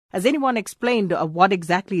Has anyone explained what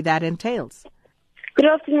exactly that entails? Good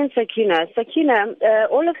afternoon, Sakina. Sakina,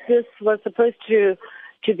 all of this was supposed to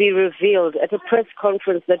be revealed at a press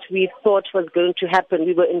conference that we thought was going to happen.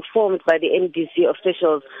 We were informed by the MDC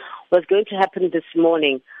officials was going to happen this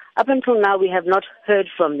morning. Up until now, we have not heard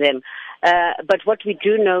from them. But what we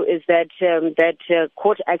do know is that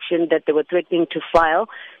court action that they were threatening to file,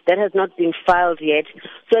 that has not been filed yet.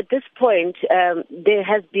 So at this point, there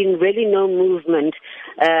has been really no movement,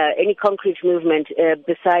 any concrete movement,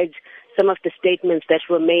 besides some of the statements that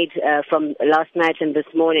were made from last night and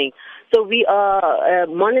this morning. So we are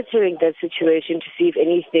monitoring that situation to see if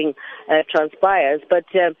anything transpires. But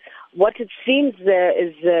what it seems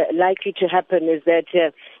is likely to happen is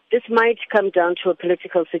that this might come down to a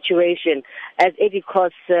political situation. As Eddie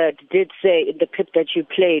Koss did say in the clip that you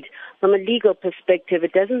played, from a legal perspective,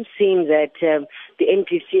 it doesn't seem that the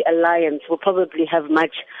MDC Alliance will probably have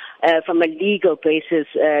much from a legal basis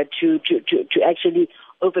to actually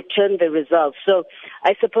overturn the results. So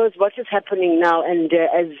I suppose what is happening now, and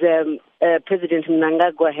as President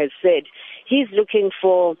Mnangagwa has said, he's looking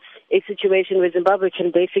for a situation where Zimbabwe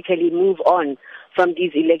can basically move on from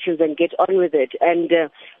these elections and get on with it. And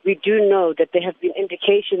we do know that there have been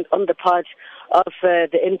indications on the part of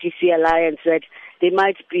the MDC Alliance that they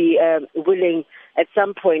might be willing at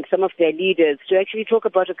some point, some of their leaders, to actually talk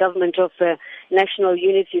about a government of national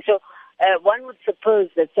unity. So one would suppose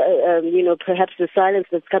that, perhaps the silence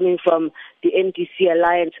that's coming from the MDC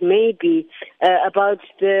Alliance may be about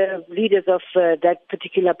the leaders of that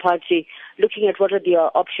particular party looking at what are the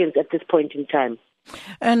options at this point in time.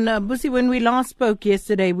 And Busi, when we last spoke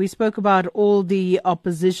yesterday, we spoke about all the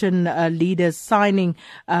opposition leaders signing,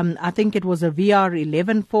 I think it was a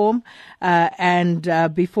VR11 form,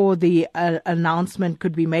 and before the announcement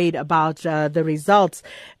could be made about the results.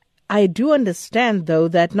 I do understand, though,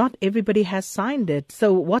 that not everybody has signed it.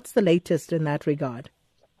 So what's the latest in that regard?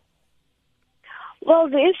 Well,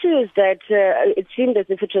 the issue is that it seemed as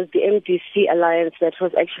if it was the MDC Alliance that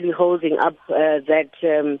was actually holding up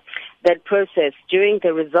that process. During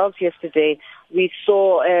the results yesterday, we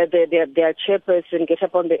saw their chairperson get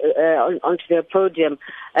up onto their podium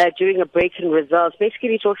during a break in results,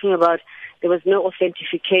 basically talking about there was no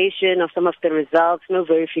authentication of some of the results, no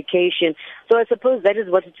verification. So I suppose that is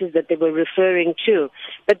what it is that they were referring to.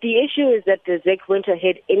 But the issue is that the ZEC went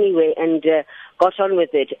ahead anyway and got on with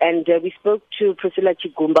it. And we spoke to Priscilla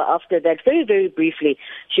Chigumba after that very, very briefly.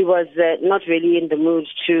 She was not really in the mood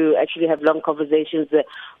to actually have long conversations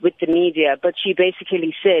with the media. But she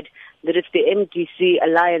basically said that if the MDC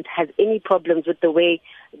Alliance has any problems with the way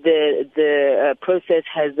the process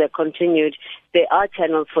has continued, there are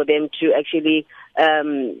channels for them to actually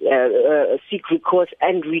seek recourse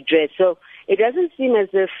and redress. So it doesn't seem as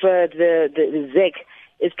if the ZEC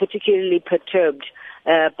is particularly perturbed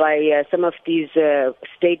by some of these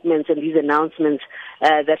statements and these announcements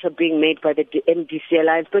that are being made by the MDC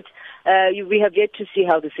Alliance. But we have yet to see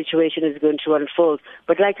how the situation is going to unfold.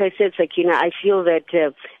 But like I said, Sakina, I feel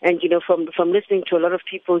that, from listening to a lot of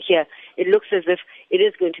people here, it looks as if it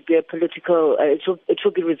is going to be a political, it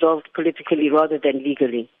will be resolved politically rather than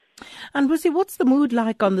legally. And Busi, what's the mood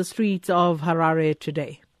like on the streets of Harare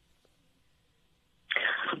today?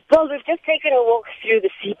 Well, we've just taken a walk through the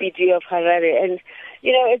CBD of Harare, and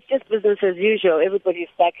it's just business as usual. Everybody's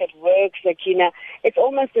back at work, Sakina. It's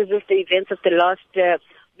almost as if the events of the last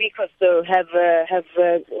week or so have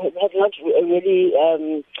not really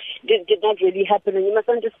did not really happen. And you must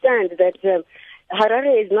understand that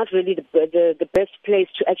Harare is not really the best place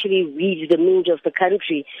to actually read the mood of the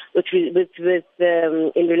country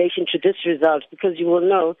in relation to this result, because you will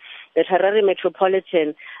know that Harare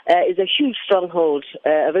Metropolitan is a huge stronghold,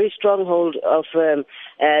 a very stronghold of the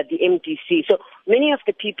MDC. So many of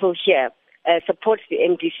the people here support the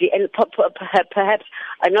MDC and perhaps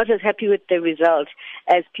are not as happy with the result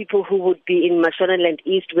as people who would be in Mashonaland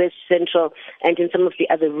East, West, Central, and in some of the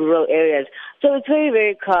other rural areas. So it's very,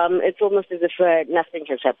 very calm. It's almost as if nothing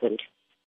has happened.